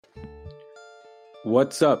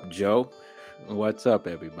What's up, Joe? What's up,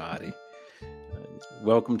 everybody?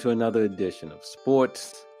 Welcome to another edition of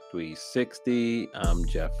Sports 360. I'm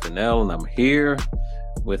Jeff Fennell, and I'm here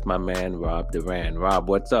with my man, Rob Duran. Rob,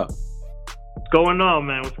 what's up? What's going on,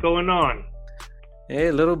 man? What's going on? Hey,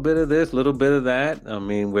 a little bit of this, a little bit of that. I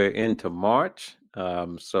mean, we're into March.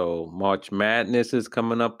 So March Madness is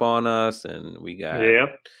coming up on us, and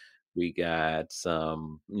Yep. we got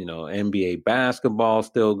some, NBA basketball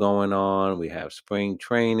still going on. We have spring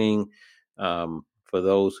training. For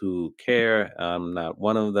those who care, I'm not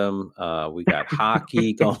one of them. We got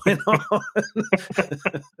hockey going on.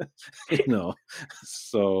 you know,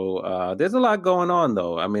 so there's a lot going on,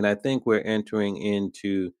 though. I mean, I think we're entering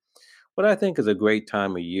into what I think is a great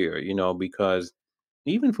time of year, because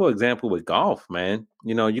even for example with golf, man,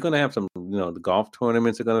 you're gonna have some, the golf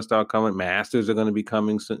tournaments are gonna start coming, Masters are gonna be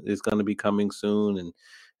coming soon, is gonna be coming soon,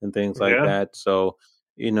 and things like Yeah. that. So,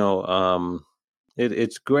 you know, um,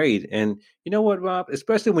 it's great, and you know what, Rob,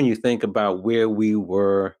 especially when you think about where we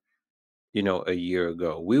were, a year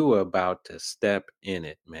ago, we were about to step in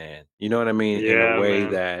it, man. You know what I mean? In a Yeah, way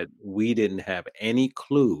man. that we didn't have any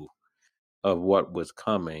clue of what was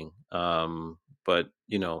coming. But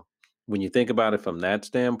when you think about it from that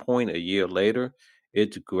standpoint, a year later,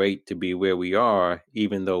 it's great to be where we are,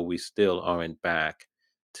 even though we still aren't back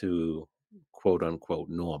to quote unquote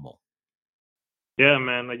normal. Yeah,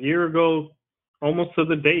 man. A year ago, almost to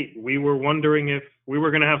the date, we were wondering if we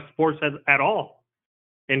were going to have sports at all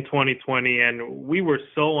in 2020. And we were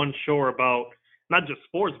so unsure about not just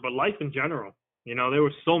sports, but life in general. There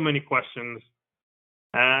were so many questions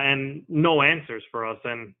and no answers for us.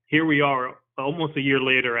 And here we are almost a year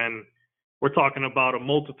later, and we're talking about a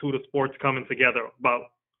multitude of sports coming together about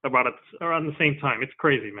it around the same time. It's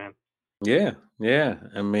crazy, man. Yeah, yeah.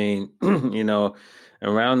 I mean,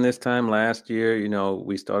 around this time last year,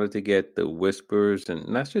 we started to get the whispers,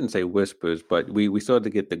 and I shouldn't say whispers, but we started to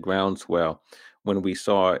get the groundswell when we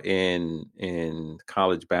saw in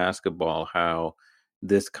college basketball how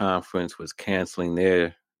this conference was canceling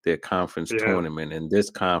their conference Yeah. tournament, and this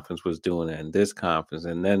conference was doing it, and this conference,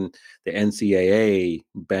 and then the NCAA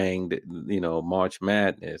banged, March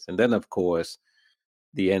Madness, and then of course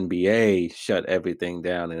the NBA shut everything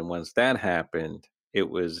down, and once that happened, it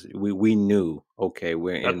was we knew, okay,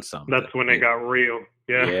 we're That's in something. that's when it got real.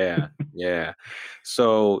 Yeah. Yeah, yeah.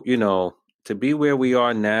 So to be where we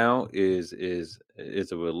are now is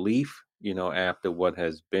a relief. After what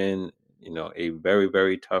has been a very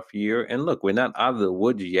very tough year. And look, we're not out of the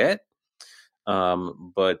woods yet,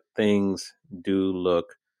 but things do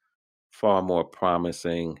look far more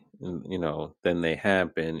promising, than they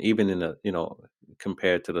have been, even in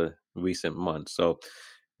compared to the recent months. So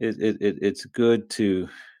it's good to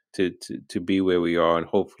be where we are, and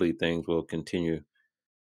hopefully things will continue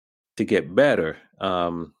to get better.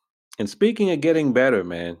 And speaking of getting better,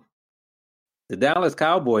 man, the Dallas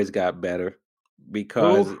Cowboys got better Ooh.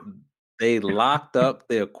 because they locked up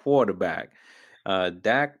their quarterback,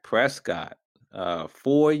 Dak Prescott,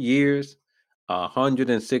 4 years,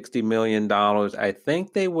 $160 million. I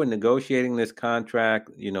think they were negotiating this contract,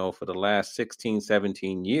 for the last 16,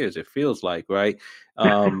 17 years. It feels like, right?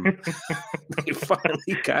 Um, they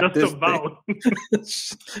finally got Just this thing. about.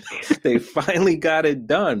 They finally got it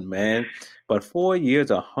done, man. But 4 years,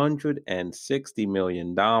 $160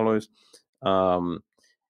 million. Um,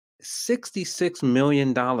 $66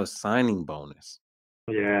 million signing bonus,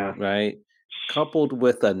 Yeah. right? Coupled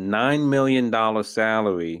with a $9 million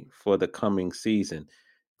salary for the coming season.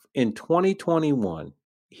 In 2021,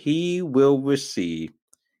 he will receive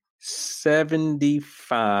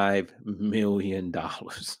 $75 million.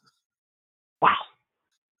 Wow.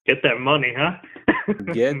 Get that money, huh?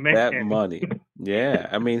 Get Man. that money. Yeah.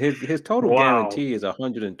 I mean his total Wow. guarantee is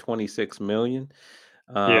 126 million.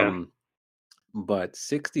 Yeah. Um, but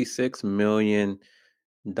 $66 million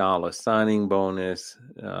signing bonus,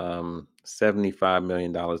 $75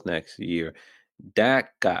 million next year.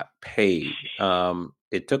 Dak got paid.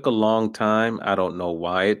 It took a long time. I don't know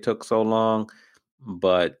why it took so long,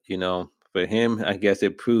 but for him, I guess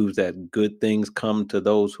it proves that good things come to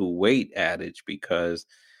those who wait adage, because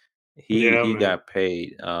Yeah, he man. got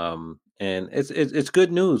paid. And it's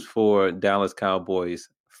good news for Dallas Cowboys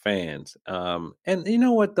fans. And you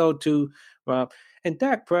know what though, too, Rob, and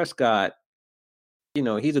Dak Prescott,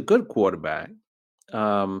 he's a good quarterback.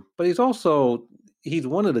 But he's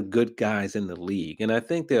one of the good guys in the league. And I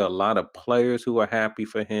think there are a lot of players who are happy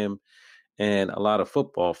for him, and a lot of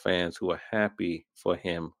football fans who are happy for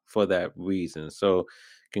him for that reason. So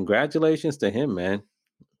congratulations to him, man.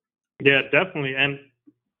 Yeah, definitely. And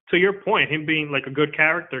to your point, him being like a good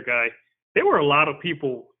character guy, there were a lot of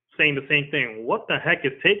people saying the same thing. What the heck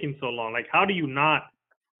is taking so long? Like, how do you not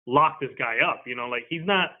lock this guy up? Like he's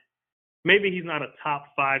not. Maybe he's not a top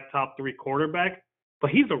 5, top 3 quarterback,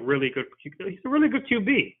 but he's a really good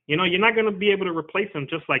QB. You're not going to be able to replace him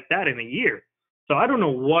just like that in a year. So I don't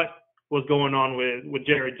know what was going on with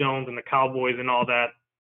Jerry Jones and the Cowboys and all that,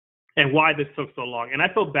 and why this took so long. And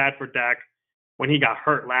I felt bad for Dak when he got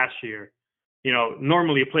hurt last year.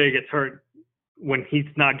 Normally a player gets hurt when he's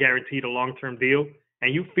not guaranteed a long-term deal,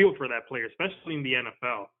 and you feel for that player, especially in the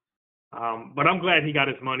NFL. But I'm glad he got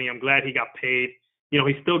his money. I'm glad he got paid. He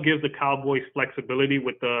still gives the Cowboys flexibility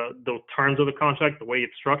with the terms of the contract, the way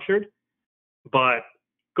it's structured. But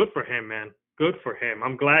good for him, man. Good for him.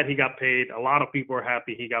 I'm glad he got paid. A lot of people are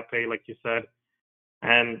happy he got paid, like you said.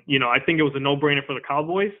 And, I think it was a no-brainer for the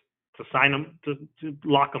Cowboys to sign him, to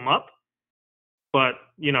lock him up. But,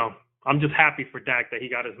 I'm just happy for Dak that he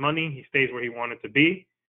got his money. He stays where he wanted to be.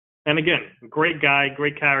 And again, great guy,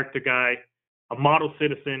 great character guy, a model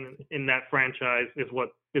citizen in that franchise is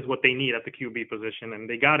what they need at the QB position, and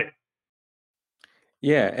they got it.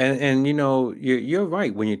 Yeah, and you're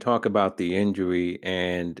right when you talk about the injury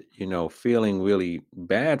and feeling really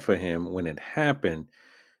bad for him when it happened,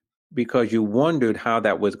 because you wondered how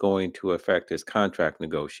that was going to affect his contract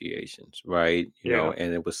negotiations, right? Yeah.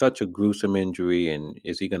 And it was such a gruesome injury, and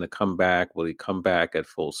is he going to come back? Will he come back at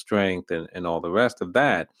full strength and all the rest of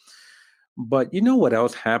that? But you know what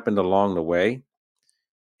else happened along the way?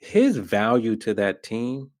 His value to that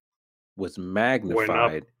team was Went up.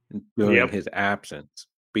 magnified during Yep. his absence,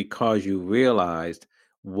 because you realized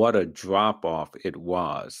what a drop off it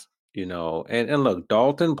was. And look,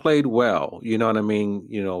 Dalton played well, you know what I mean,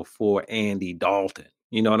 for Andy Dalton,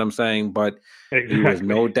 you know what I'm saying? But he was Exactly.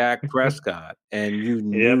 no Dak Prescott, and you Yep.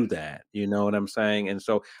 knew that, you know what I'm saying? And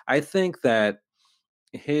so I think that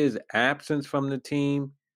his absence from the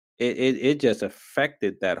team, it just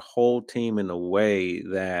affected that whole team in a way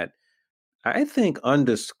that I think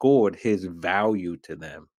underscored his value to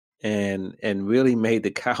them, and really made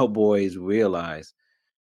the Cowboys realize,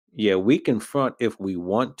 yeah, we can front if we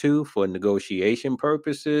want to for negotiation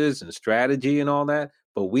purposes and strategy and all that,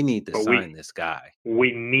 but we need to But sign this guy.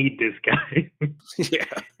 we need this guy.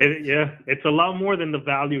 Yeah. It's a lot more than the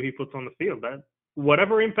value he puts on the field. That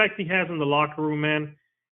whatever impact he has in the locker room, man,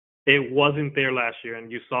 it wasn't there last year,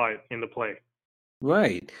 and you saw it in the play.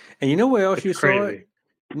 Right. And you know where else It's you saw it? crazy.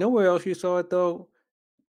 You know where else you saw it though?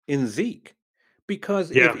 In Zeke.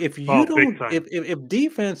 Because if Yeah. if you Oh, big don't time. if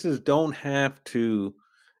defenses don't have to,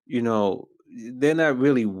 you know, they're not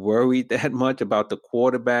really worried that much about the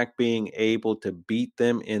quarterback being able to beat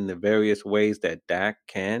them in the various ways that Dak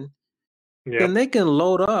can, then Yep. they can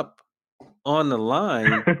load up on the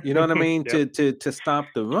line, you know what I mean, Yep. to stop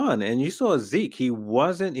the run. And you saw Zeke, he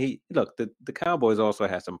look, the Cowboys also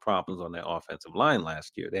had some problems on their offensive line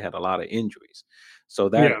last year. They had a lot of injuries. So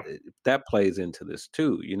Yeah. that plays into this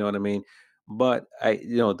too, you know what I mean? But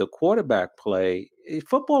the quarterback play,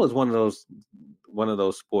 football is one of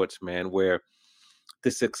those sports, man, where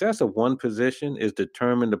the success of one position is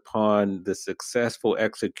determined upon the successful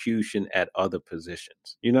execution at other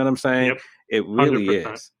positions. You know what I'm saying? Yep. It Hundred really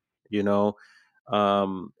percent. is, you know.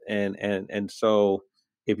 And so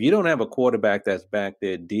if you don't have a quarterback that's back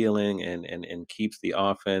there dealing and keeps the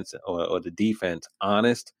offense or the defense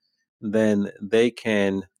honest, then they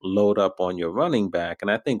can load up on your running back. And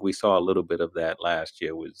I think we saw a little bit of that last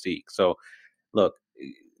year with Zeke. So look,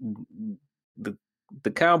 the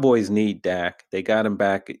the Cowboys need Dak. They got him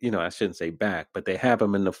back. I shouldn't say back, but they have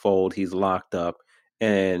him in the fold. He's locked up,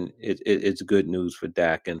 and it's good news for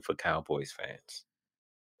Dak and for Cowboys fans.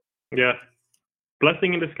 Yeah.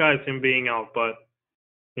 Blessing in disguise him being out, but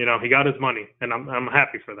he got his money, and I'm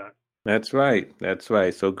happy for that. That's right. That's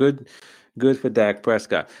right. So good for Dak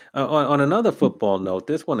Prescott. On another football note,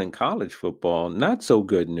 this one in college football, not so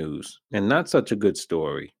good news and not such a good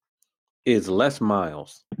story, is Les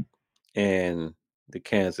Miles and the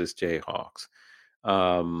Kansas Jayhawks.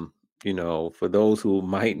 Um, for those who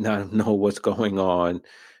might not know what's going on,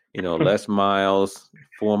 Les Miles,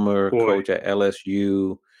 former Boy. coach at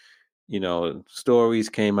LSU, stories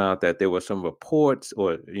came out that there were some reports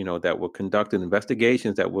or, that were conducted,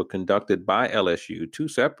 investigations that were conducted by LSU, two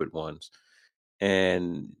separate ones.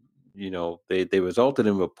 And, they resulted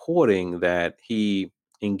in reporting that he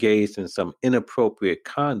engaged in some inappropriate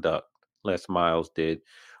conduct, Les Miles did,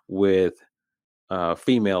 with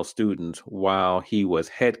female students while he was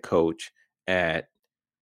head coach at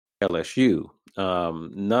LSU.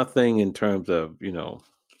 Nothing in terms of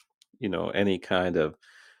any kind of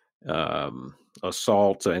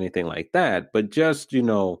assaults or anything like that, but just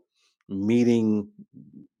meeting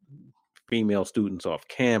female students off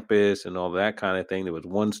campus and all that kind of thing. There was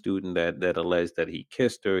one student that alleged that he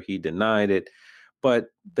kissed her. He denied it, but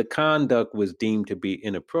the conduct was deemed to be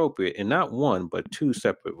inappropriate in not one but two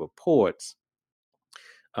separate reports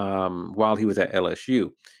while he was at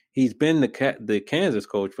LSU. He's been the Kansas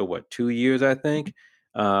coach for what, 2 years, I think,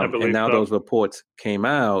 I and believe now so. those reports came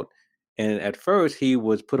out. And at first, he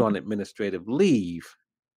was put on administrative leave,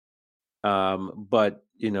 but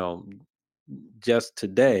just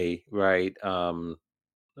today, right?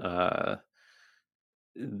 Uh,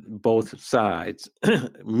 both sides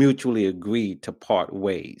mutually agreed to part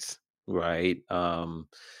ways, right?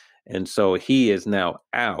 And so he is now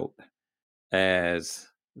out as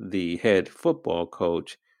the head football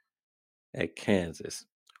coach at Kansas.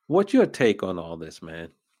 What's your take on all this, man?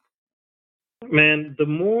 Man, the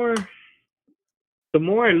more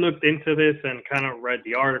I looked into this and kind of read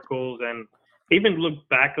the articles and even looked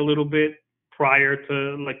back a little bit prior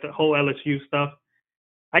to like the whole LSU stuff,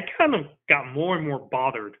 I kind of got more and more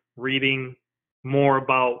bothered reading more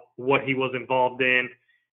about what he was involved in.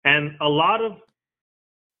 And a lot of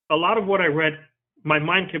what I read, my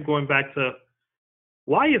mind kept going back to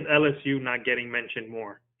why is LSU not getting mentioned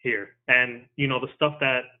more here? And the stuff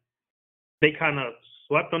that they kind of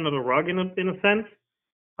swept under the rug in a sense.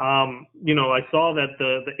 I saw that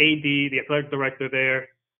the AD, the athletic director there,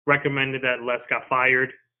 recommended that Les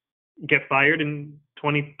get fired in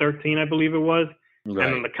 2013, I believe it was. Right.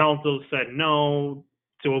 And then the council said no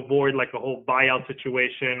to avoid like a whole buyout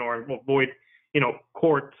situation or avoid,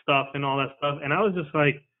 court stuff and all that stuff. And I was just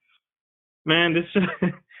like, man, this just,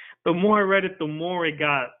 the more I read it, the more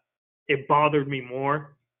it bothered me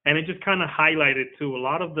more. And it just kind of highlighted too a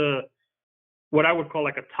lot of what I would call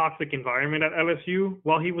like a toxic environment at LSU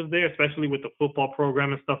while he was there, especially with the football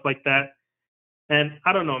program and stuff like that. And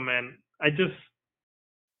I don't know, man. I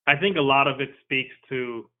think a lot of it speaks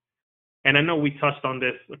to, and I know we touched on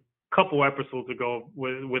this a couple episodes ago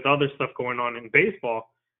with other stuff going on in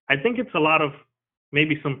baseball. I think it's a lot of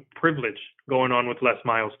maybe some privilege going on with Les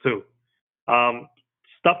Miles too.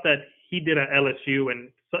 Stuff that he did at LSU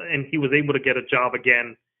and he was able to get a job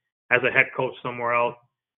again as a head coach somewhere else.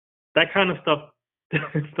 That kind of stuff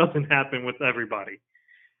doesn't happen with everybody.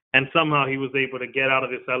 And somehow he was able to get out of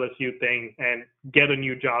this LSU thing and get a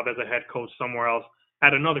new job as a head coach somewhere else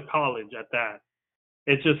at another college at that.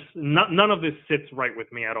 It's just none of this sits right with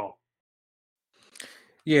me at all.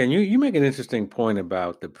 Yeah, and you make an interesting point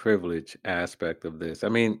about the privilege aspect of this. I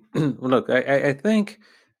mean, look, I think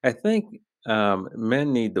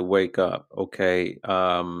men need to wake up. Okay,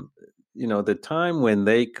 the time when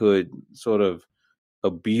they could sort of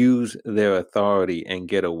abuse their authority and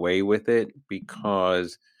get away with it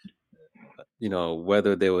because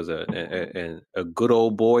whether there was a good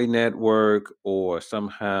old boy network or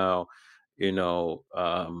somehow the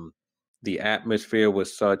atmosphere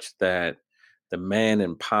was such that the man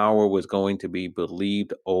in power was going to be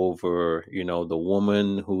believed over the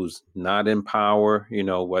woman who's not in power,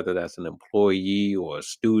 whether that's an employee or a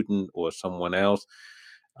student or someone else,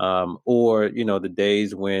 or the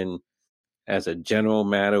days when, as a general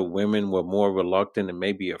matter, women were more reluctant and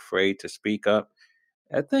maybe afraid to speak up.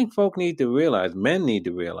 I think men need to realize,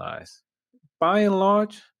 by and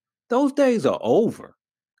large, those days are over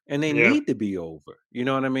and they Yeah. need to be over. You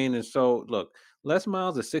know what I mean? And so, look, Les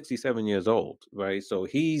Miles is 67 years old, right? So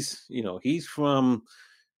he's from,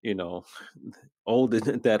 that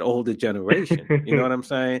older generation. You know what I'm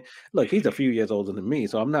saying? Look, he's a few years older than me,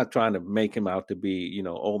 so I'm not trying to make him out to be,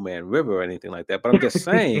 old man River or anything like that. But I'm just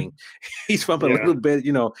saying he's from a little bit,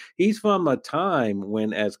 he's from a time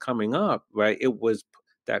when, as coming up, right, it was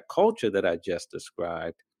that culture that I just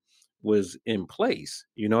described was in place.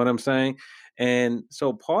 You know what I'm saying? And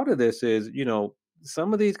so part of this is,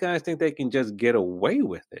 some of these guys think they can just get away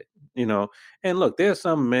with it, And look, there's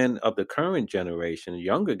some men of the current generation,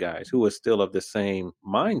 younger guys, who are still of the same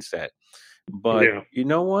mindset. But you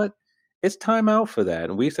know what? It's time out for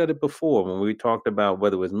that. And we said it before when we talked about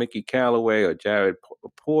whether it was Mickey Callaway or Jared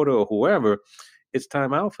Porter or whoever, it's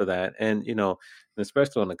time out for that. And,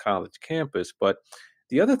 especially on the college campus. But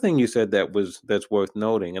the other thing you said that's worth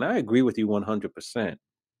noting, and I agree with you 100%.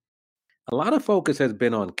 A lot of focus has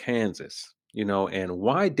been on Kansas, and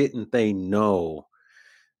why didn't they know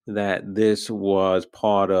that this was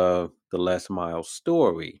part of the Les Miles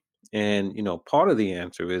story? And, part of the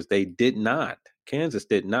answer is Kansas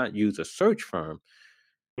did not use a search firm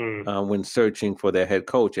when searching for their head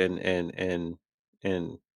coach and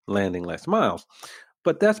landing Les Miles.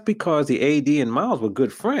 But that's because the AD and Miles were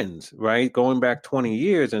good friends, right? Going back 20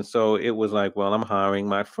 years. And so it was like, well, I'm hiring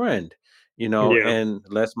my friend, and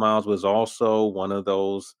Les Miles was also one of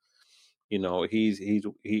those,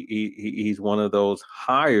 He's one of those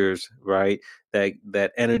hires, right?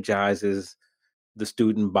 That energizes the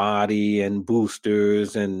student body and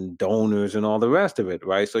boosters and donors and all the rest of it,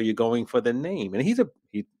 right? So you're going for the name, and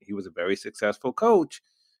he was a very successful coach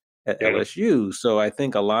at Yeah. LSU. So I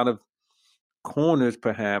think a lot of corners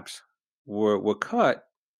perhaps were cut,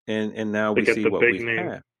 and now To we get see the what big we name.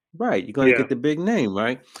 have. Right, you're going to Yeah. get the big name,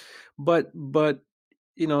 right? But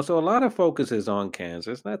so a lot of focus is on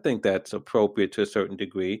Kansas, and I think that's appropriate to a certain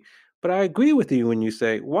degree. But I agree with you when you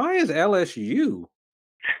say, why is LSU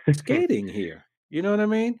skating here? You know what I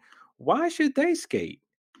mean? Why should they skate?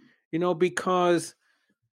 Because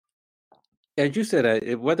as you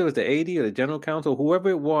said, whether it was the AD or the general counsel, whoever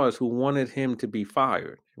it was who wanted him to be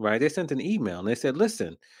fired, right? They sent an email and they said,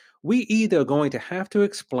 listen, we either are going to have to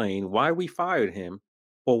explain why we fired him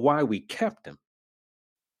or why we kept him.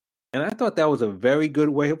 And I thought that was a very good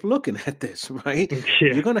way of looking at this, right?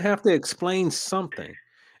 Yeah. You're going to have to explain something.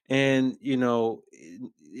 And,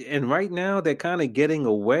 and right now they're kind of getting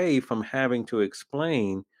away from having to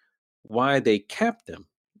explain why they kept him.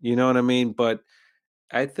 You know what I mean? But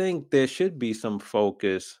I think there should be some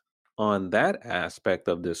focus on that aspect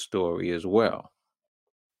of this story as well.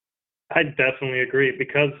 I definitely agree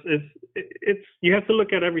because it's you have to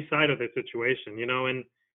look at every side of the situation,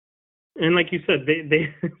 and like you said,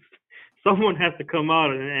 they someone has to come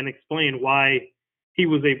out and explain why he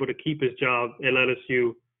was able to keep his job at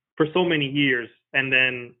LSU for so many years, and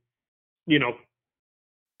then you know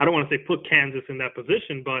I don't want to say put Kansas in that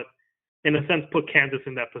position, but in a sense put Kansas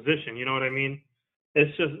in that position. You know what I mean?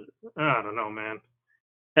 It's just I don't know, man.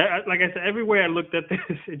 Like I said, everywhere I looked at this,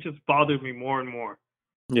 it just bothered me more and more.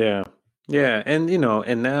 Yeah. Yeah. And,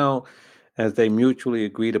 and now as they mutually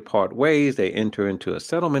agree to part ways, they enter into a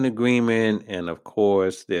settlement agreement. And of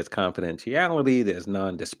course, there's confidentiality, there's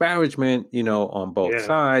non disparagement, on both Yeah,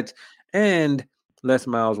 sides. And Les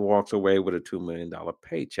Miles walks away with a $2 million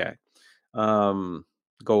paycheck. Um,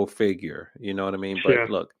 Go figure, you know what I mean? But yeah,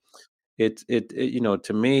 look,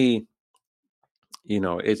 to me,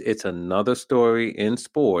 it's another story in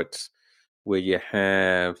sports where you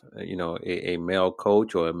have a male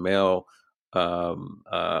coach or a male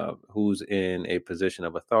who's in a position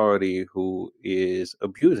of authority who is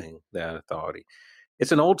abusing that authority.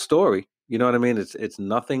 It's an old story, you know what I mean? It's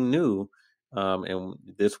nothing new, and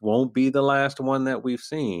this won't be the last one that we've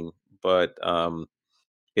seen. But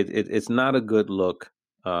it's not a good look,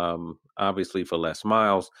 obviously for Les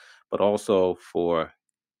Miles, but also for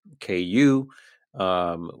KU,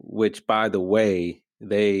 which, by the way,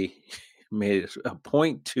 they made a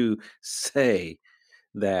point to say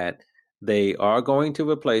that they are going to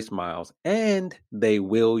replace Miles and they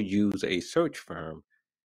will use a search firm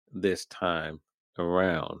this time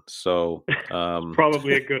around. So,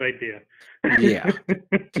 probably a good idea. yeah,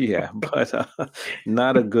 yeah, but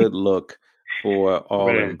not a good look for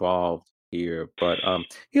all Man, involved here. But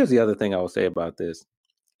here's the other thing I will say about this.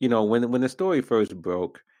 When the story first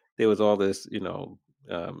broke, there was all this,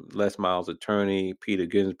 Les Miles' attorney, Peter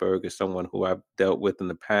Ginsburg, is someone who I've dealt with in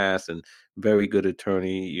the past and very good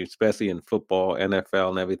attorney, especially in football, NFL,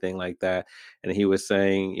 and everything like that. And he was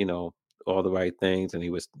saying, all the right things. And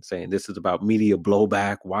he was saying, this is about media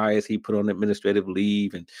blowback. Why is he put on administrative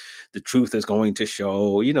leave? And the truth is going to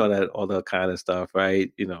show, that all that kind of stuff,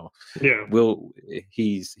 right? yeah,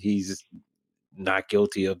 He's not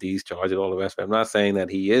guilty of these charges, all the rest of it. I'm not saying that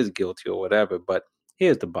he is guilty or whatever, but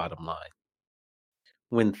here's the bottom line.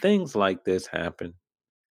 When things like this happen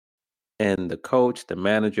and the coach, the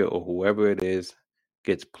manager, or whoever it is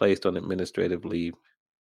gets placed on administrative leave,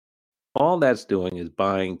 all that's doing is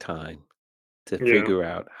buying time to yeah, figure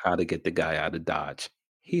out how to get the guy out of Dodge.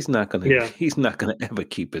 He's not gonna yeah, he's not gonna ever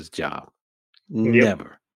keep his job. yep,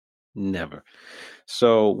 Never. Never.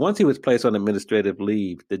 So once he was placed on administrative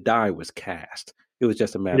leave, the die was cast. It was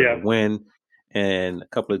just a matter yeah. of when. And a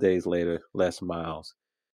couple of days later, Les Miles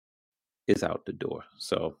is out the door.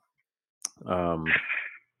 So um,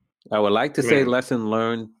 I would like to say Man. lesson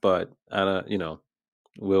learned, but I don't,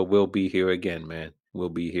 we'll be here again, man. We'll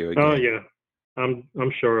be here Oh again. yeah,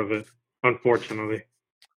 I'm sure of it. Unfortunately,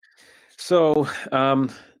 So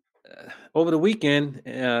over the weekend,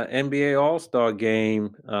 NBA All Star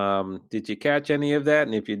Game. Did you catch any of that?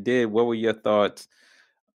 And if you did, what were your thoughts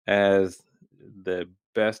as the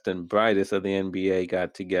best and brightest of the NBA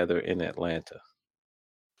got together in Atlanta?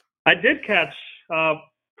 I did catch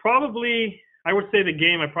probably. I would say the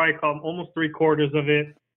game. I probably caught almost 3/4 of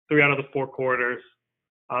it. 3 out of the 4 quarters.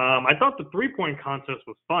 I thought the 3-point contest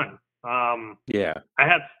was fun. Yeah.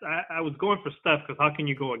 I was going for Steph because how can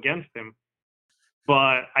you go against him?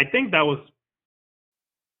 But I think that was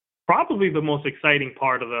probably the most exciting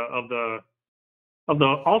part of the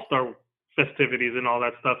All-Star festivities and all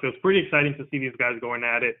that stuff. It was pretty exciting to see these guys going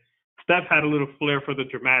at it. Steph had a little flair for the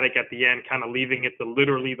dramatic at the end, kind of leaving it to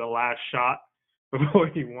literally the last shot before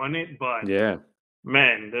he won it. But Yeah.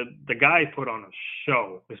 man, the guy put on a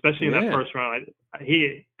show, especially in that Yeah. first round.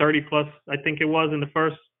 He 30 plus, I think it was, in the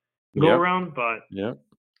first go Yep. around. But Yep.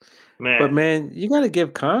 But man, man, you got to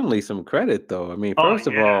give Conley some credit, though. I mean, oh first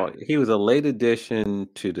of yeah, all, he was a late addition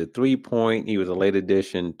to the 3-point. He was a late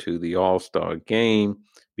addition to the All-Star game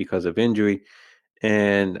because of injury.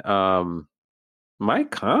 And Mike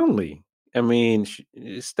Conley, I mean,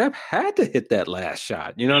 Steph had to hit that last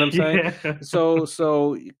shot. You know what I'm saying? yeah,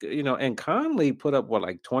 So and Conley put up what,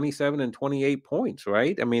 like 27 and 28 points,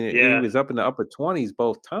 right? I mean, he yeah, was up in the upper 20s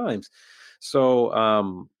both times. So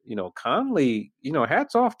Conley,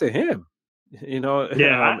 hats off to him. You know,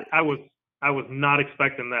 yeah. I was not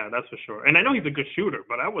expecting that. That's for sure. And I know he's a good shooter,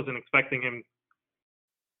 but I wasn't expecting him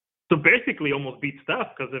to basically almost beat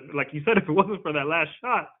Steph because, like you said, if it wasn't for that last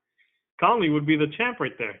shot, Conley would be the champ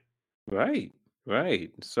right there. right, right.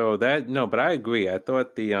 So but I agree. I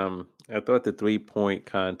thought the 3-point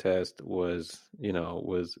contest was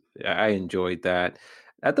I enjoyed that.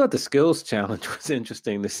 I thought the skills challenge was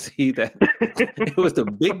interesting to see that it was the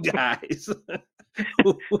big guys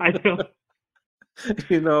who, I know.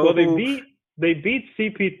 Well, who they beat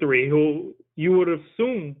CP3, who you would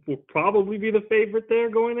assume would probably be the favorite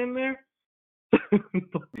there going in there.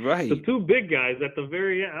 The right. two big guys at the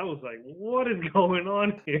very end, I was like, what is going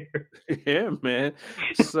on here? Yeah, man.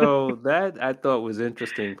 So that I thought was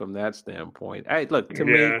interesting from that standpoint. Look, to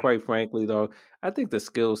me, Yeah. quite frankly, though, I think the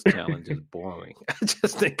skills challenge is boring. I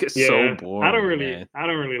just think it's so Yeah. boring, man. I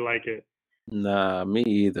don't really like it. Nah, me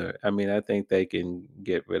either. I mean, I think they can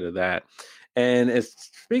get rid of that. And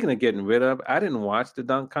speaking of getting rid of, I didn't watch the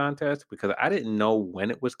dunk contest because I didn't know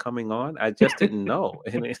when it was coming on. I just didn't know.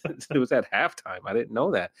 And it was at halftime. I didn't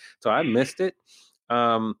know that. So I missed it.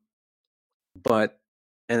 Um, but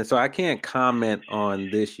and so I can't comment on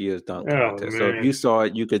this year's dunk Oh contest. So if man. you saw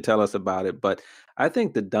it, you could tell us about it. But I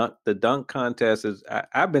think the dunk contest is.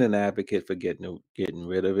 I've been an advocate for getting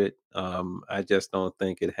rid of it. I just don't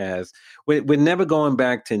think it has. We're never going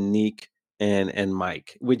back to Neek and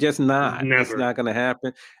Mike. We're just not. It's Never. not going to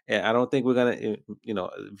happen. And I don't think we're gonna.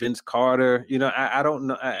 Vince Carter. I don't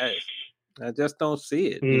know. I just don't see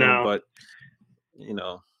it. No. But you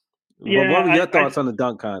know, what Yeah, were your I thoughts on the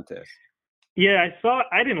dunk contest? yeah,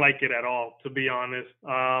 I didn't like it at all, to be honest.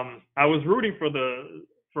 I was rooting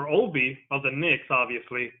for Obi of the Knicks,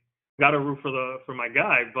 obviously. Got to root for my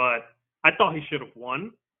guy, but I thought he should have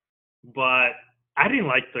won. But I didn't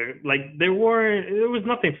like there was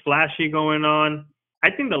nothing flashy going on.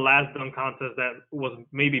 I think the last dunk contest that was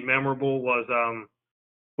maybe memorable was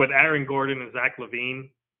with Aaron Gordon and Zach LaVine,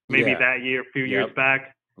 maybe Yeah. that year, a few years Yep.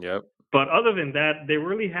 back. Yep. But other than that, there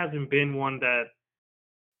really hasn't been one that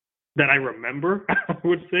I remember, I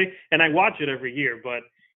would say. And I watch it every year, but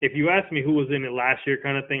if you ask me who was in it last year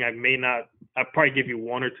kind of thing, I'd probably give you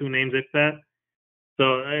one or two names if that.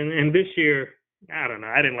 So, and this year, I don't know.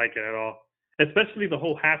 I didn't like it at all. Especially the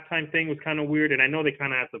whole halftime thing was kind of weird. And I know they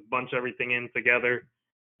kind of have to bunch everything in together,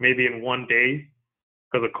 maybe in one day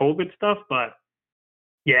because of COVID stuff. But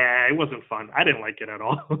yeah, it wasn't fun. I didn't like it at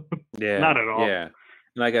all. Yeah. Not at all. Yeah.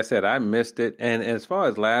 Like I said, I missed it. And as far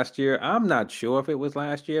as last year, I'm not sure if it was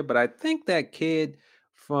last year, but I think that kid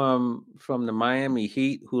from the Miami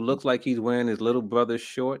Heat who looks like he's wearing his little brother's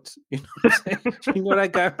shorts. You know what I'm saying? You know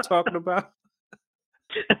that guy I'm talking about?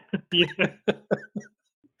 Yeah.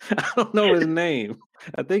 I don't know his name.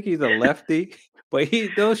 I think he's a lefty, but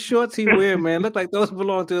those shorts he wear, man, look like those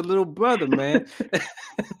belong to a little brother, man.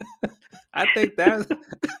 I think that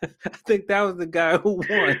I think that was the guy who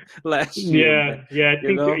won last year, man. Yeah, I You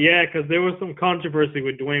think, know? yeah, because there was some controversy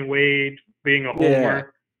with Dwayne Wade being a Yeah,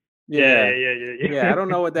 homer. yeah, yeah. I don't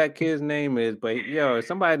Yeah. know what that kid's name is, but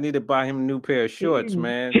somebody need to buy him a new pair of shorts,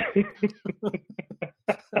 man.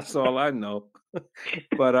 That's all I know.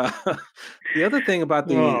 But the other thing about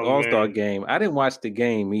the Oh All-Star man. game, I didn't watch the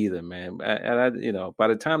game either, man. By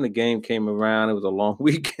the time the game came around, it was a long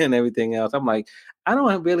weekend, everything else. I'm like, I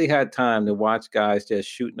don't really have time to watch guys just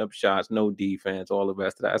shooting up shots, no defense, all the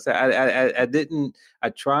rest of that. I said, I didn't.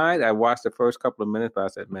 I tried. I watched the first couple of minutes, but I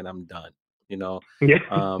said, man, I'm done. You know. Yeah.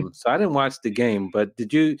 So I didn't watch the game. But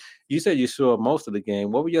did you? You said you saw most of the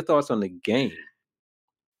game. What were your thoughts on the game?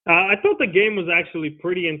 I thought the game was actually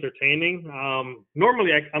pretty entertaining.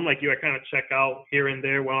 Normally, I'm like you, I kind of check out here and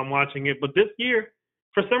there while I'm watching it. But this year,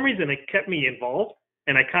 for some reason, it kept me involved,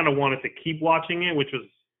 and I kind of wanted to keep watching it, which was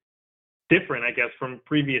different, I guess, from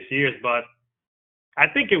previous years. But I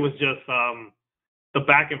think it was just the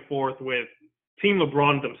back and forth with Team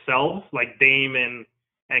LeBron themselves, like Dame and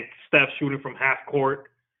Steph shooting from half court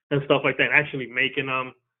and stuff like that, and actually making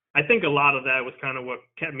them. I think a lot of that was kind of what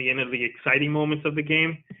kept me into the exciting moments of the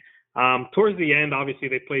game. Towards the end, obviously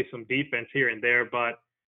they played some defense here and there, but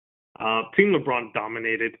Team LeBron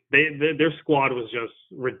dominated. Their squad was just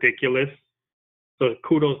ridiculous. So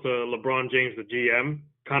kudos to LeBron James, the GM,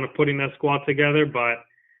 kind of putting that squad together. But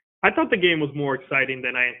I thought the game was more exciting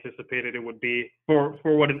than I anticipated it would be for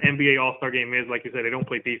what an NBA All-Star game is. Like you said, they don't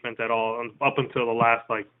play defense at all up until the last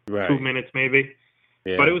 2 minutes maybe.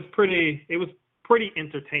 Yeah. But it was pretty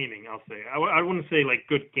entertaining, I'll say. I wouldn't say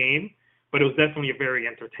good game, but it was definitely a very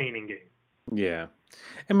entertaining game. Yeah.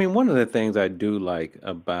 I mean, one of the things I do like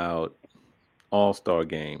about All-Star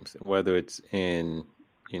games, whether it's in,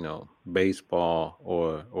 baseball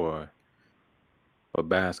or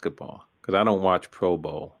basketball, because I don't watch Pro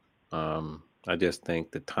Bowl. I just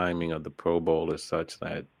think the timing of the Pro Bowl is such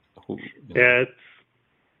that I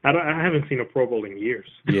haven't seen a Pro Bowl in years.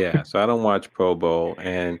 Yeah, so I don't watch Pro Bowl,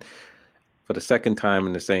 and for the second time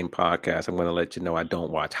in the same podcast, I'm going to let you know I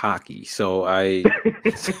don't watch hockey. So I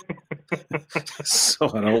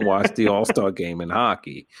don't watch the All-Star game in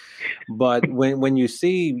hockey. But when you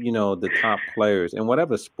see, the top players in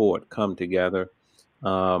whatever sport come together,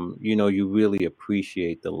 you really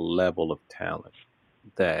appreciate the level of talent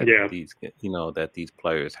that these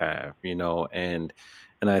players have,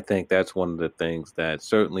 and I think that's one of the things that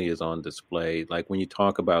certainly is on display. Like when you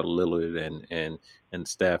talk about Lillard and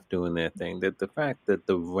Steph doing their thing, that the fact that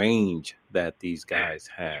the range that these guys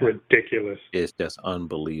have, it's ridiculous, is just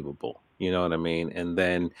unbelievable. You know what I mean? And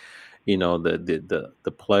then,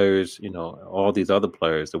 the players, all these other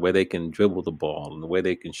players, the way they can dribble the ball and the way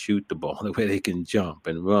they can shoot the ball, the way they can jump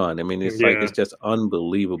and run. I mean, it's just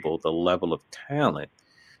unbelievable, the level of talent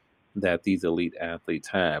that these elite athletes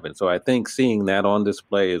have. And so I think seeing that on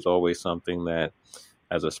display is always something that,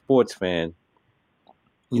 as a sports fan,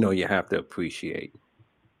 you have to appreciate.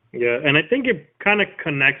 Yeah, and I think it kind of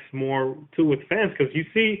connects more too with fans, because you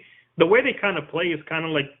see the way they kind of play is kind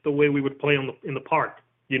of like the way we would play in the park,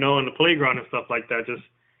 in the playground and stuff like that, just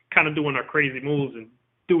kind of doing our crazy moves and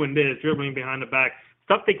doing this, dribbling behind the back,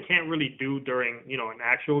 stuff they can't really do during, an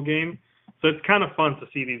actual game. So it's kind of fun to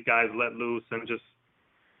see these guys let loose and just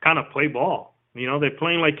kind of play ball. They're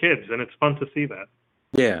playing like kids, and it's fun to see that.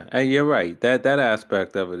 Yeah, and you're right. That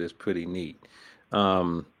aspect of it is pretty neat.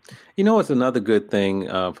 It's another good thing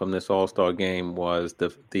from this All-Star game was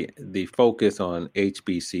the focus on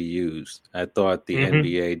HBCUs. I thought the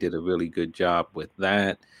NBA did a really good job with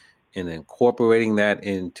that and incorporating that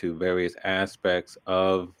into various aspects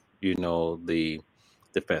of,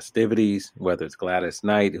 the festivities, whether it's Gladys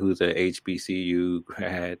Knight, who's a HBCU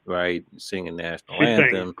grad, right, singing national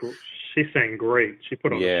anthem. She sang great. She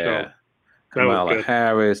put on a show. Kamala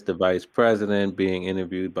Harris, the vice president, being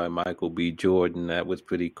interviewed by Michael B. Jordan. That was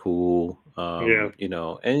pretty cool. And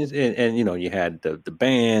you had the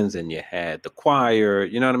bands and you had the choir,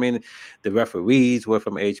 you know what I mean? The referees were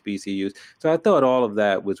from HBCUs. So I thought all of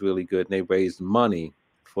that was really good, and they raised money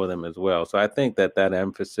for them as well. So I think that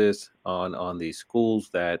emphasis on these schools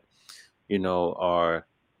that, are,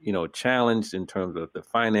 challenged in terms of the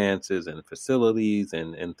finances and facilities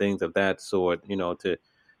and things of that sort, to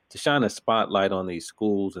shine a spotlight on these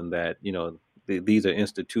schools, and that, these are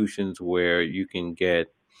institutions where you can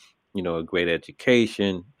get, a great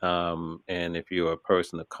education. And if you're a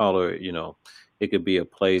person of color, it could be a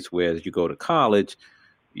place where as you go to college,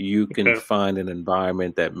 you can find an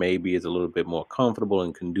environment that maybe is a little bit more comfortable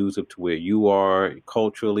and conducive to where you are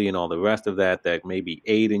culturally and all the rest of that maybe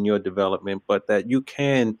aid in your development, but that you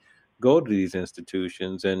can go to these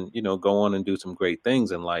institutions and, go on and do some great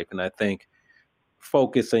things in life. And I think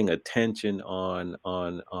focusing attention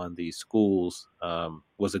on these schools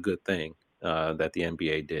was a good thing that the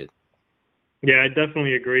NBA did. Yeah, I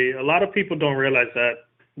definitely agree. A lot of people don't realize that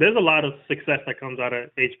there's a lot of success that comes out of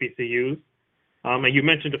HBCUs. And you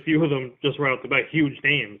mentioned a few of them just right off the bat, huge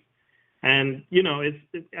names. And,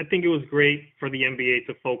 I think it was great for the NBA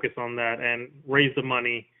to focus on that and raise the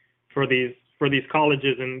money for these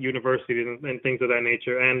colleges and universities and things of that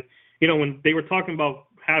nature. And, when they were talking about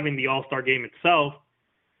having the All-Star game itself,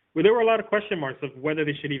 there were a lot of question marks of whether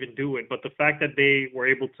they should even do it. But the fact that they were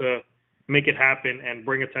able to make it happen and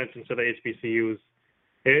bring attention to the HBCUs,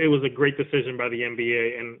 it was a great decision by the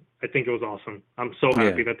NBA, and I think it was awesome. I'm so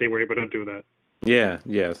happy that they were able to do that. Yeah.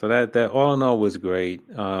 So that all in all was great.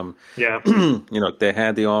 They had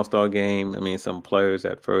the All-Star game. I mean, some players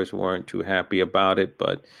at first weren't too happy about it,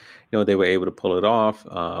 but they were able to pull it off.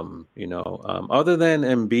 Other than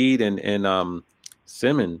Embiid and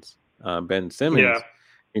Simmons, Ben Simmons,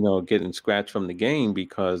 getting scratched from the game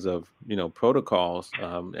because of, protocols.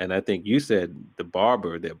 And I think you said their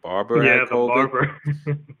barber had Yeah, the COVID, barber.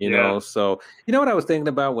 Yeah. so what I was thinking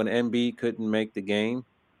about when MB couldn't make the game?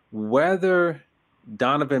 Whether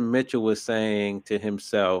Donovan Mitchell was saying to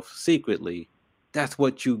himself secretly, that's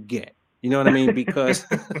what you get. You know what I mean? Because,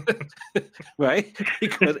 right?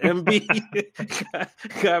 Because MB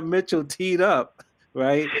got Mitchell teed up,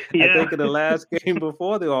 right? I Yeah. think in the last game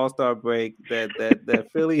before the All-Star break that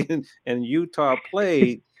Philly and Utah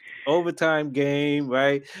played overtime game,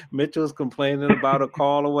 right? Mitchell's complaining about a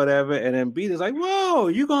call or whatever, and Embiid is like, "Whoa,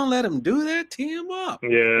 you gonna let him do that? Tee him up."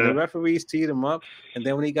 And the Yeah. referees teed him up, and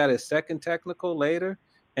then when he got his second technical later,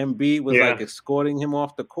 Embiid was Yeah. like escorting him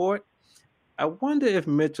off the court. I wonder if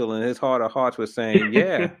Mitchell in his heart of hearts was saying,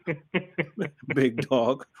 "Yeah, big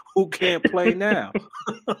dog, who can't play now?"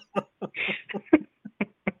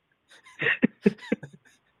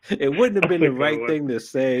 It wouldn't have been That's a the good right one. thing to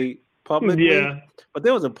say publicly, Yeah. but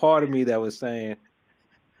there was a part of me that was saying,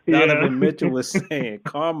 Yeah. Donovan Mitchell was saying,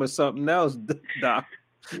 "Karma something else, doctor."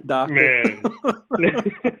 Man.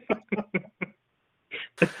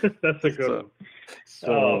 That's a good so, one.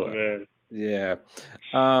 Oh so man. yeah.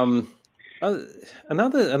 Um,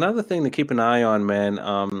 another thing to keep an eye on, man.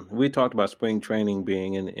 We talked about spring training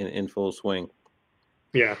being in full swing,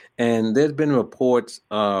 Yeah. and there's been reports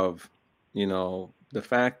of, the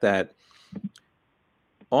fact that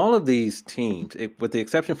all of these teams, with the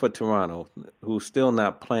exception for Toronto, who's still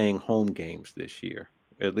not playing home games this year,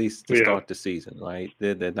 at least to Yeah. start the season, right?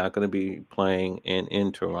 They're not going to be playing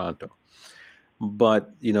in Toronto.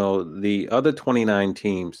 But, the other 29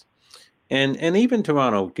 teams, and even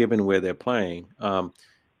Toronto, given where they're playing,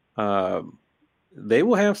 uh, they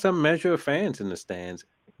will have some measure of fans in the stands,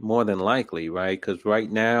 more than likely, right? Because right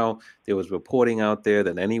now there was reporting out there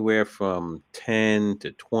that anywhere from 10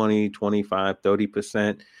 to 20, 25,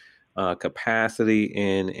 30% capacity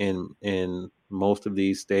in most of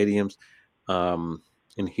these stadiums.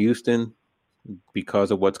 In Houston, because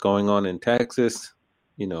of what's going on in Texas,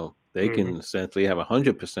 they Hmm. can essentially have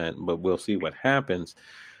 100%, but we'll see what happens.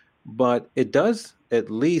 But it does at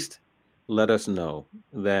least let us know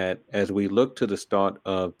that as we look to the start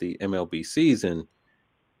of the MLB season,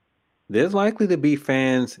 there's likely to be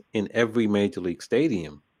fans in every major league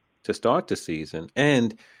stadium to start the season.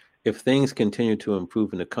 And if things continue to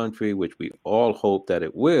improve in the country, which we all hope that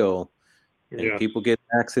it will, and Yes. people get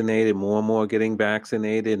vaccinated, more and more getting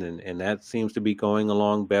vaccinated, and that seems to be going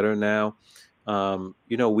along better now.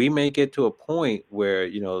 We may get to a point where,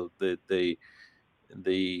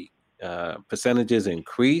 the percentages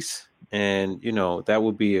increase, and that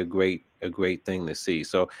would be a great thing to see.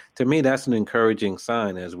 So to me, that's an encouraging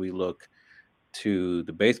sign as we look to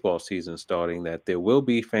the baseball season starting, that there will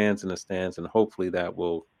be fans in the stands, and hopefully that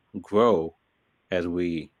will grow as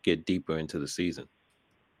we get deeper into the season.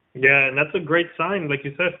 Yeah, and that's a great sign, like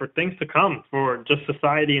you said, for things to come, for just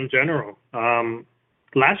society in general.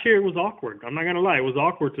 Last year it was awkward. I'm not gonna lie, it was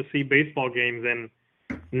awkward to see baseball games and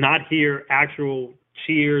not hear actual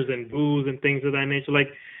cheers and boos and things of that nature. Like,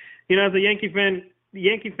 as a Yankee fan, the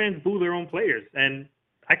Yankee fans boo their own players, and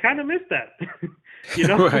I kind of miss that.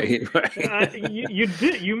 Right, right.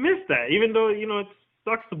 You miss that, even though it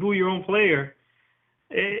sucks to boo your own player.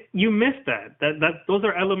 You miss that. Those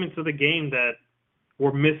are elements of the game that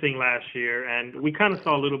were missing last year, and we kind of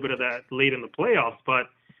saw a little bit of that late in the playoffs. But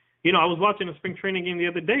I was watching a spring training game the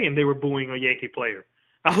other day, and they were booing a Yankee player.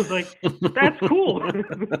 I was like, that's cool.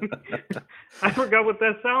 I forgot what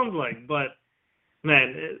that sounds like. But,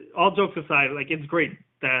 man, all jokes aside, like, it's great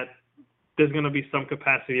that there's going to be some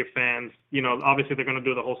capacity of fans. Obviously they're going to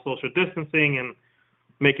do the whole social distancing and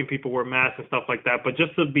making people wear masks and stuff like that. But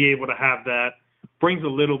just to be able to have that brings a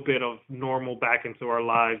little bit of normal back into our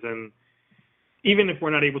lives. And even if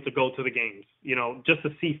we're not able to go to the games, just to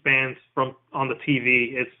see fans from on the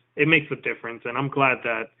TV, it makes a difference. And I'm glad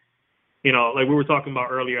that, like we were talking about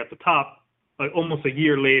earlier at the top, like almost a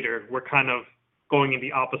year later, we're kind of going in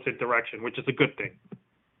the opposite direction, which is a good thing.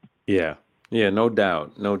 Yeah. Yeah, no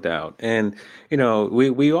doubt, no doubt. And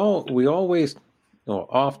we always or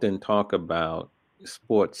often talk about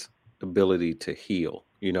sports ability to heal,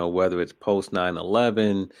 whether it's post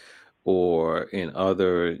 9/11 or in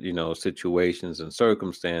other, situations and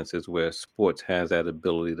circumstances where sports has that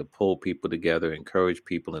ability to pull people together, encourage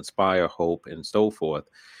people, inspire hope, and so forth.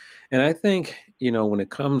 And I think, when it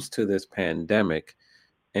comes to this pandemic,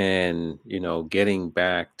 and getting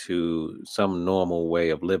back to some normal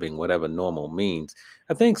way of living, whatever normal means,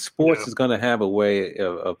 I think sports Yeah. is going to have a way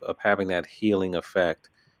of having that healing effect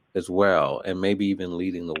as well, and maybe even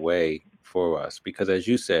leading the way for us because, as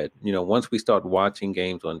you said, once we start watching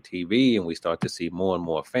games on TV and we start to see more and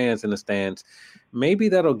more fans in the stands, maybe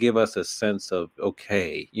that'll give us a sense of,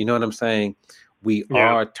 okay, you know what I'm saying? We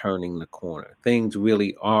Yeah. are turning the corner. Things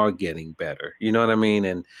really are getting better. You know what I mean?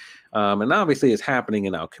 And obviously it's happening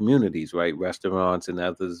in our communities, right? Restaurants and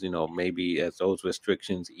others, maybe as those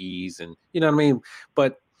restrictions ease and you know what I mean?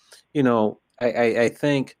 But, I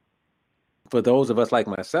think for those of us like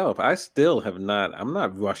myself, I still have not, I'm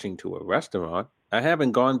not rushing to a restaurant. I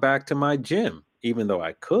haven't gone back to my gym, even though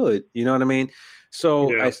I could, you know what I mean?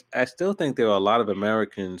 So Yeah. I still think there are a lot of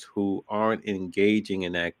Americans who aren't engaging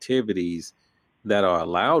in activities that are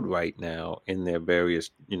allowed right now in their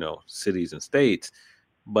various, cities and states.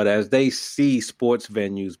 But as they see sports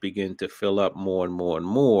venues begin to fill up more and more and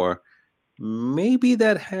more, maybe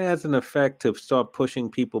that has an effect to start pushing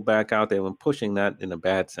people back out there and pushing that in a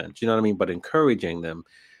bad sense, you know what I mean? But encouraging them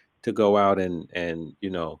to go out and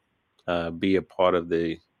be a part of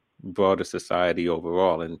the broader society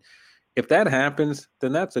overall. And if that happens,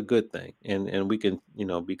 then that's a good thing. And we can,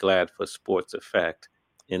 be glad for sports effect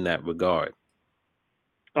in that regard.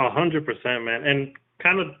 100%, man. And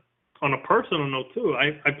kind of on a personal note too,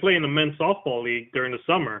 I play in the men's softball league during the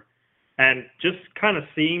summer, and just kind of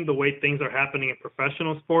seeing the way things are happening in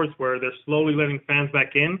professional sports, where they're slowly letting fans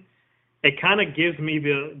back in, it kind of gives me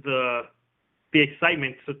the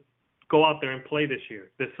excitement to go out there and play this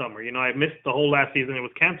summer. I missed the whole last season; it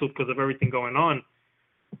was canceled because of everything going on.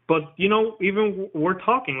 But even we're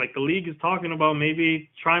talking, like the league is talking about maybe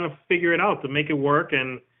trying to figure it out to make it work,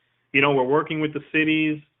 and we're working with the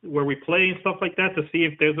cities where we play and stuff like that to see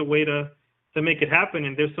if there's a way to make it happen.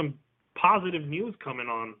 And there's some positive news coming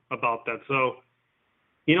on about that. So,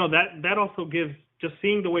 that also gives, just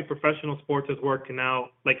seeing the way professional sports has worked, and now,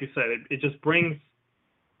 like you said, it just brings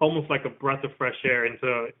almost like a breath of fresh air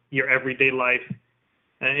into your everyday life.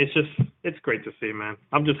 And it's great to see, man.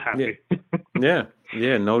 I'm just happy.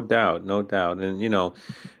 Yeah, no doubt, no doubt. And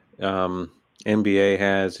NBA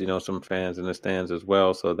has, some fans in the stands as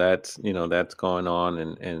well. So that's going on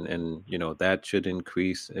and that should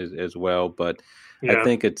increase as well. But I Yeah.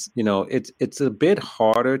 think it's a bit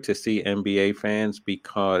harder to see NBA fans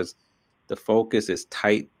because the focus is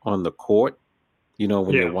tight on the court. When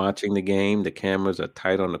you're Yeah. watching the game, the cameras are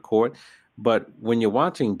tight on the court. But when you're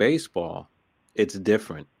watching baseball, it's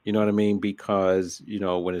different. You know what I mean? Because,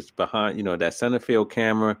 when it's behind, that center field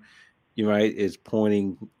camera, right, is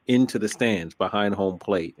pointing into the stands behind home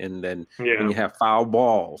plate. And then when Yeah. you have foul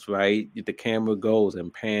balls, right, the camera goes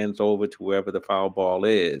and pans over to wherever the foul ball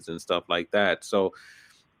is and stuff like that. So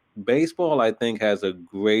baseball, I think, has a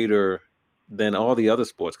greater than all the other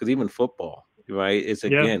sports, because even football, right,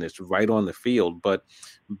 Yeah. it's right on the field. But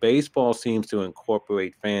baseball seems to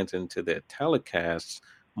incorporate fans into their telecasts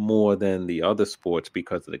more than the other sports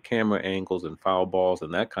because of the camera angles and foul balls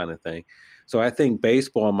and that kind of thing. So I think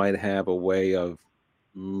baseball might have a way of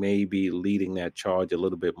maybe leading that charge a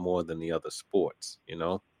little bit more than the other sports,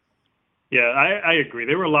 Yeah, I agree.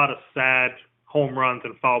 There were a lot of sad home runs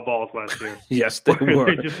and foul balls last year. Yes, they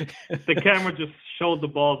were. The camera just showed the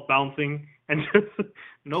balls bouncing and just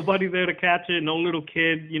nobody there to catch it. No little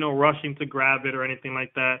kid, rushing to grab it or anything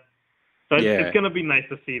like that. So it's going to be nice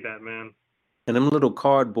to see that, man. And them little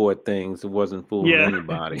cardboard things, it wasn't fooling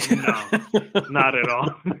anybody. No, not at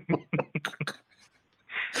all.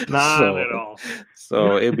 Not at all.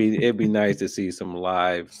 So it'd be nice to see some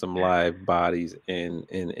live bodies in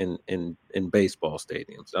baseball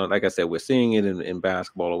stadiums. So like I said, we're seeing it in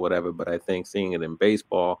basketball or whatever, but I think seeing it in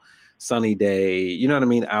baseball, sunny day, you know what I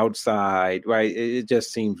mean, outside, right? It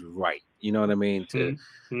just seems right. You know what I mean?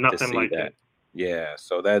 Nothing to see like that. it. Yeah.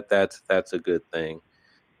 So that's a good thing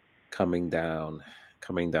coming down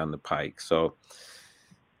the pike. So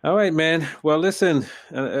all right, man. Well, listen,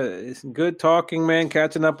 it's good talking, man,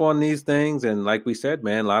 catching up on these things. And like we said,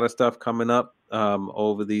 man, a lot of stuff coming up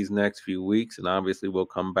over these next few weeks. And obviously we'll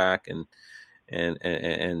come back and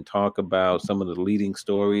talk about some of the leading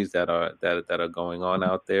stories that are going on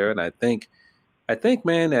out there. And I think,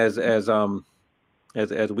 man, as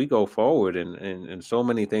we go forward and so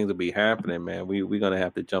many things will be happening, man, we're going to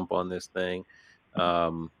have to jump on this thing.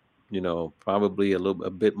 Probably a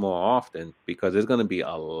bit more often because there's going to be a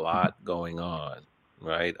lot going on,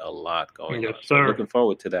 right? A lot going Yes, on. sir. So looking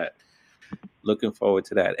forward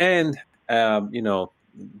to that. And,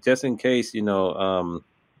 just in case, it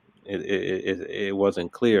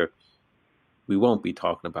wasn't clear, we won't be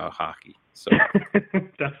talking about hockey. So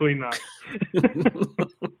definitely not.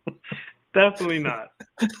 Definitely not.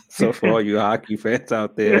 So for all you hockey fans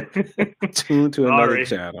out there, tune to another Sorry.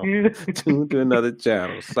 channel. Tune to another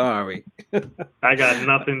channel. Sorry. I got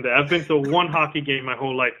nothing there. I've been to one hockey game my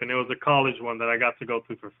whole life, and it was a college one that I got to go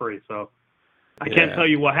to for free. So I can't tell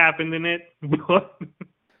you what happened in it. But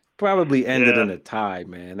probably ended in a tie,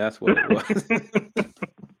 man. That's what it was.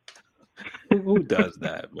 Who does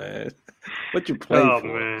that, man? What you play for?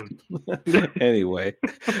 Man. Anyway,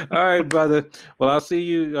 all right, brother. Well, I'll see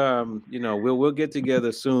you. We'll get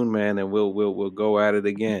together soon, man, and we'll go at it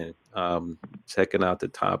again. Checking out the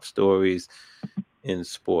top stories in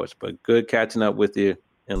sports. But good catching up with you,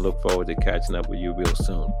 and look forward to catching up with you real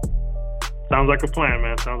soon. Sounds like a plan,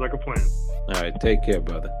 man. Sounds like a plan. All right, take care,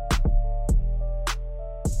 brother.